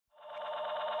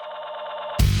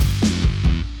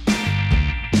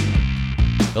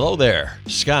Hello there,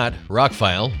 Scott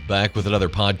Rockfile, back with another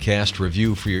podcast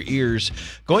review for your ears.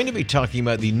 Going to be talking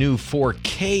about the new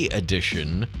 4K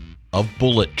edition of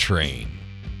Bullet Train.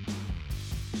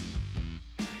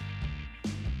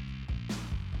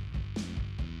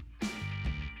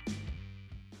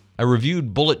 I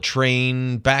reviewed Bullet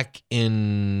Train back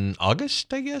in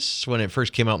August, I guess, when it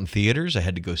first came out in theaters. I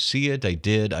had to go see it. I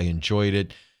did. I enjoyed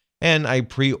it. And I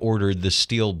pre-ordered the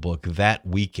Steelbook that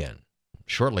weekend,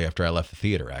 shortly after I left the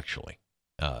theater, actually.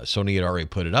 Sony had already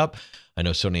put it up. I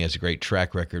know Sony has a great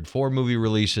track record for movie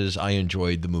releases. I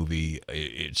enjoyed the movie.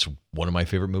 It's one of my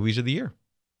favorite movies of the year.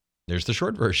 There's the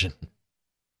short version.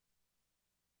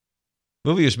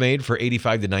 Movie was made for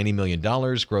 $85 to $90 million,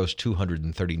 grossed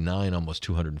 $239, almost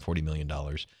 $240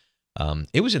 million.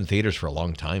 It was in theaters for a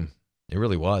long time. It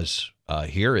really was.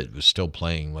 Here, it was still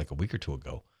playing like a week or two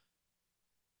ago.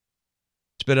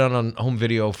 It's been out on home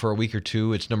video for a week or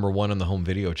two. It's number one on the home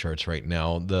video charts right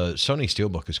now. The Sony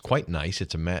Steelbook is quite nice.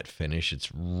 It's a matte finish. It's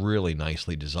really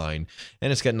nicely designed.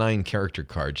 And it's got 9 character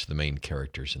cards, the main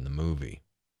characters in the movie.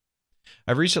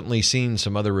 I've recently seen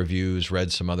some other reviews,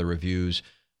 read some other reviews.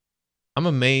 I'm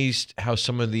amazed how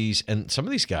some of these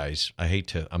guys,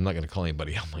 I'm not going to call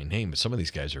anybody out my name, but some of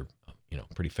these guys are,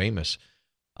 pretty famous.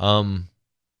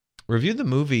 Reviewed the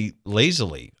movie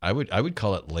lazily. I would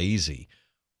call it lazy.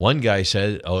 One guy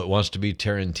said, it wants to be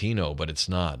Tarantino, but it's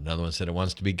not. Another one said it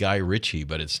wants to be Guy Ritchie,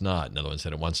 but it's not. Another one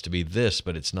said it wants to be this,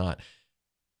 but it's not.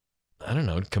 I don't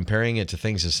know, comparing it to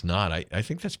things it's not. I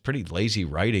think that's pretty lazy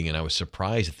writing, and I was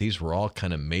surprised that these were all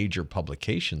kind of major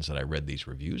publications that I read these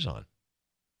reviews on.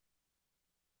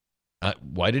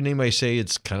 Why didn't anybody say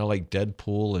it's kind of like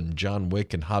Deadpool and John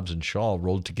Wick and Hobbs and Shaw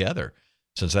rolled together,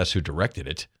 since that's who directed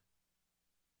it?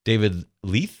 David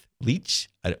Leitch?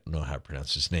 I don't know how to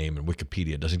pronounce his name, and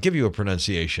Wikipedia doesn't give you a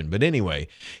pronunciation. But anyway,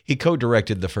 he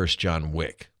co-directed the first John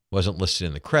Wick. Wasn't listed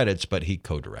in the credits, but he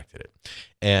co-directed it.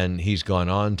 And he's gone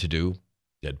on to do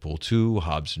Deadpool 2,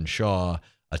 Hobbs and Shaw,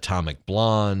 Atomic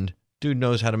Blonde. Dude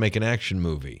knows how to make an action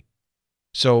movie.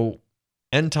 So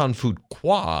Anton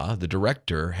Fuqua, the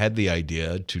director, had the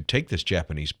idea to take this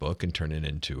Japanese book and turn it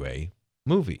into a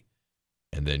movie.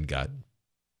 And then got,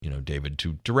 David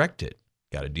to direct it.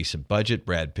 Got a decent budget,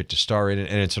 Brad Pitt to star in it,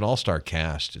 and it's an all-star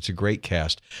cast. It's a great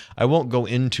cast. I won't go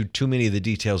into too many of the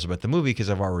details about the movie because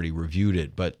I've already reviewed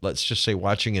it, but let's just say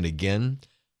watching it again,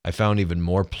 I found even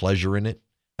more pleasure in it.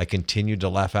 I continued to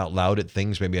laugh out loud at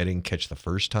things maybe I didn't catch the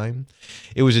first time.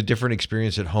 It was a different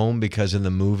experience at home because in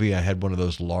the movie I had one of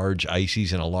those large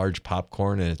ices and a large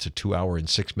popcorn, and it's a 2-hour and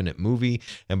 6-minute movie,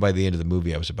 and by the end of the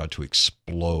movie I was about to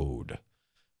explode.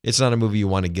 It's not a movie you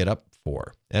want to get up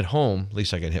for. At home, at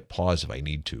least I can hit pause if I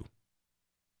need to.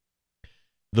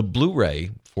 The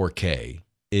Blu-ray 4K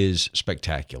is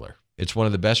spectacular. It's one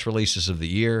of the best releases of the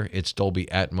year. It's Dolby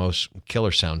Atmos,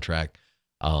 killer soundtrack.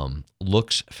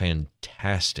 Looks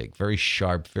fantastic. Very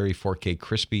sharp, very 4K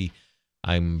crispy.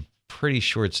 I'm pretty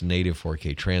sure it's native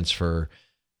 4K transfer.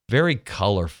 Very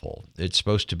colorful. It's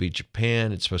supposed to be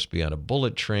Japan. It's supposed to be on a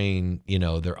bullet train.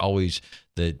 They're always,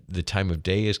 the time of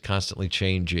day is constantly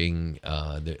changing.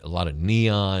 A lot of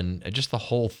neon. Just the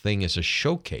whole thing is a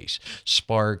showcase.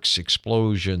 Sparks,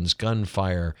 explosions,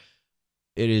 gunfire.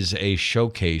 It is a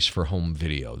showcase for home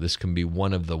video. This can be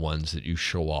one of the ones that you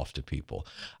show off to people.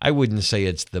 I wouldn't say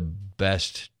it's the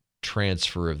best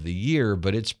transfer of the year,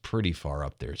 but it's pretty far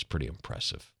up there. It's pretty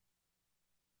impressive.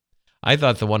 I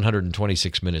thought the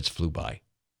 126 minutes flew by.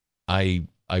 I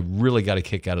really got a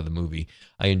kick out of the movie.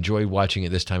 I enjoyed watching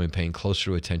it this time and paying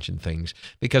closer attention to things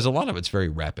because a lot of it's very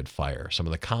rapid fire. Some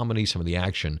of the comedy, some of the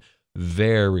action,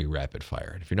 very rapid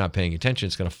fire. If you're not paying attention,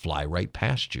 it's going to fly right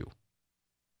past you.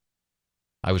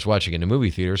 I was watching in a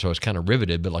movie theater, so I was kind of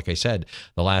riveted. But like I said,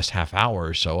 the last half hour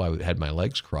or so, I had my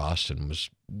legs crossed and was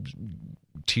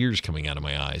tears coming out of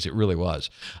my eyes. It really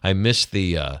was. I missed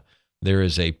there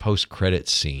is a post-credit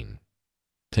scene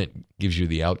that gives you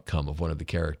the outcome of one of the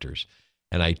characters,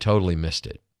 and I totally missed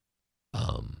it.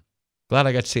 Glad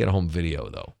I got to see it at home video,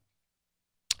 though.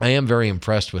 I am very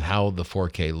impressed with how the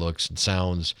 4K looks and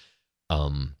sounds.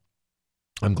 I'm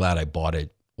glad I bought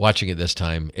it. Watching it this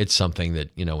time, it's something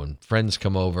that, when friends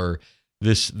come over,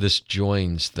 this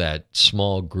joins that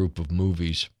small group of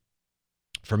movies.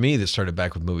 For me, that started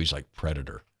back with movies like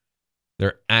Predator.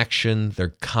 They're action, they're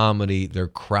comedy, they're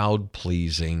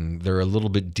crowd-pleasing, they're a little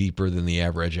bit deeper than the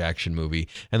average action movie,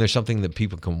 and they're something that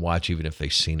people can watch even if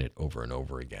they've seen it over and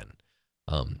over again.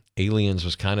 Aliens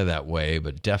was kind of that way,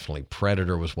 but definitely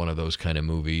Predator was one of those kind of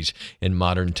movies. In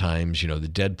modern times, the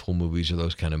Deadpool movies are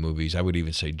those kind of movies. I would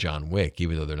even say John Wick,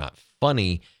 even though they're not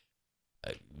funny,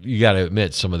 you got to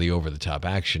admit some of the over-the-top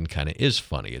action kind of is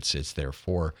funny. It's there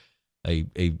for a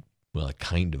well, a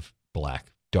kind of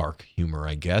black, dark humor,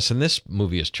 I guess. And this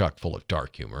movie is chock full of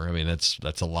dark humor. I mean, that's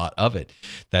a lot of it.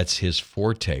 That's his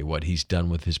forte, what he's done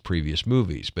with his previous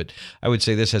movies. But I would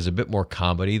say this has a bit more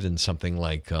comedy than something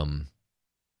like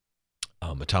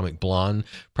Atomic Blonde,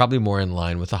 probably more in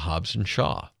line with the Hobbs and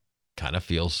Shaw. Kind of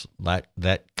feels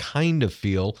that kind of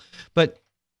feel, but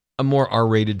a more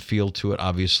R-rated feel to it,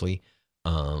 obviously.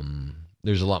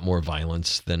 There's a lot more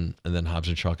violence than Hobbs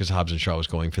and Shaw, because Hobbs and Shaw was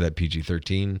going for that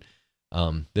PG-13.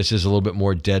 This is a little bit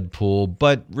more Deadpool,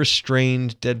 but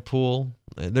restrained Deadpool.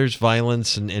 There's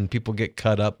violence and people get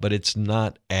cut up, but it's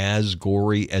not as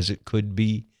gory as it could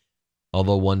be.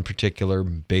 Although one particular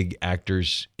big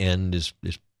actor's end is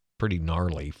pretty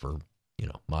gnarly for,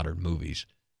 modern movies.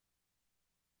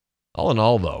 All in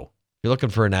all, though, if you're looking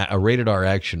for a rated R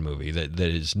action movie that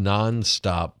is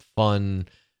nonstop fun,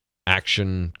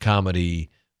 action, comedy,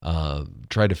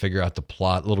 try to figure out the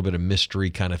plot, a little bit of mystery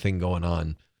kind of thing going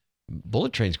on,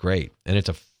 Bullet Train's great, and it's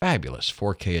a fabulous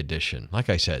 4K edition. Like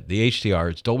I said, the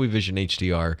HDR, it's Dolby Vision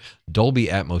HDR, Dolby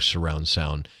Atmos surround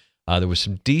sound. There was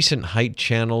some decent height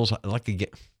channels.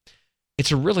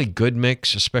 It's a really good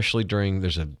mix, especially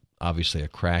there's obviously a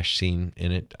crash scene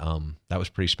in it. That was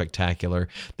pretty spectacular.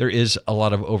 There is a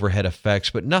lot of overhead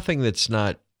effects, but nothing that's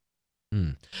not,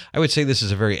 I would say this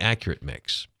is a very accurate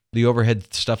mix. The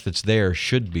overhead stuff that's there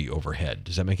should be overhead.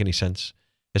 Does that make any sense?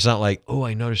 It's not like, oh,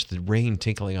 I noticed the rain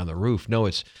tinkling on the roof. No,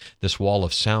 it's this wall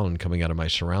of sound coming out of my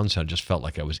surround sound. Just felt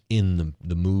like I was in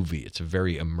the movie. It's a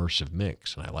very immersive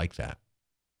mix, and I like that.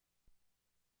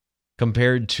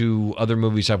 Compared to other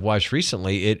movies I've watched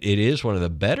recently, it is one of the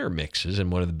better mixes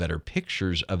and one of the better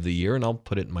pictures of the year, and I'll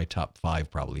put it in my top 5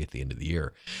 probably at the end of the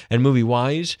year. And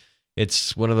movie-wise,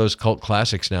 it's one of those cult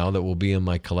classics now that will be in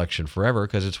my collection forever,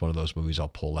 because it's one of those movies I'll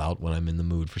pull out when I'm in the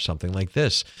mood for something like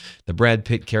this. The Brad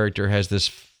Pitt character has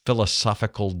this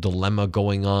philosophical dilemma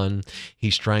going on.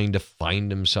 He's trying to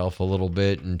find himself a little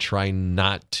bit and try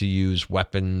not to use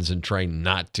weapons and try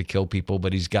not to kill people,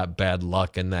 but he's got bad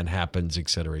luck and that happens, et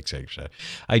cetera, et cetera.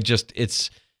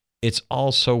 It's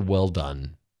all so well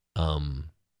done.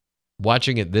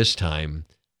 Watching it this time,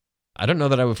 I don't know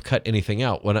that I would have cut anything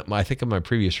out. I think in my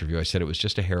previous review, I said it was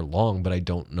just a hair long, but I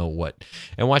don't know what.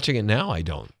 And watching it now, I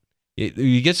don't.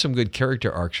 You get some good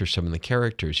character arcs for some of the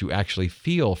characters. You actually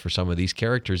feel for some of these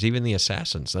characters, even the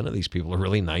assassins. None of these people are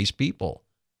really nice people.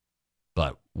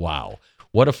 But wow,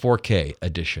 what a 4K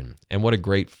edition, and what a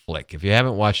great flick. If you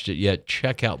haven't watched it yet,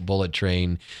 check out Bullet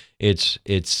Train. It's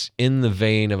in the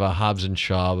vein of a Hobbs and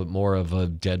Shaw, but more of a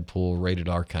Deadpool rated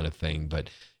R kind of thing. But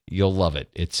you'll love it.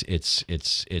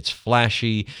 It's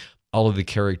flashy. All of the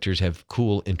characters have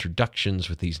cool introductions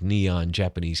with these neon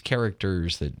Japanese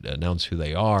characters that announce who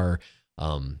they are.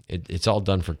 It's all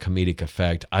done for comedic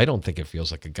effect. I don't think it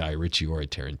feels like a Guy Ritchie or a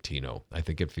Tarantino. I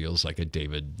think it feels like a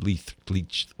David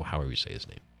Leitch, however you say his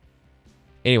name.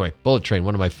 Anyway, Bullet Train,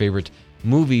 one of my favorite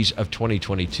movies of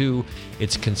 2022.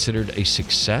 It's considered a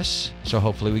success, so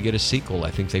hopefully we get a sequel.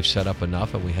 I think they've set up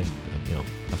enough, and we had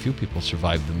a few people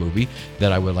survive the movie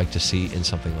that I would like to see in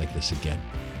something like this again.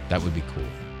 That would be cool.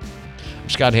 I'm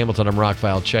Scott Hamilton. I'm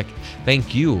Rockfile Check.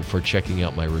 Thank you for checking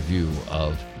out my review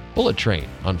of Bullet Train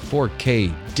on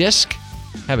 4K disc.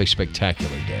 Have a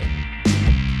spectacular day.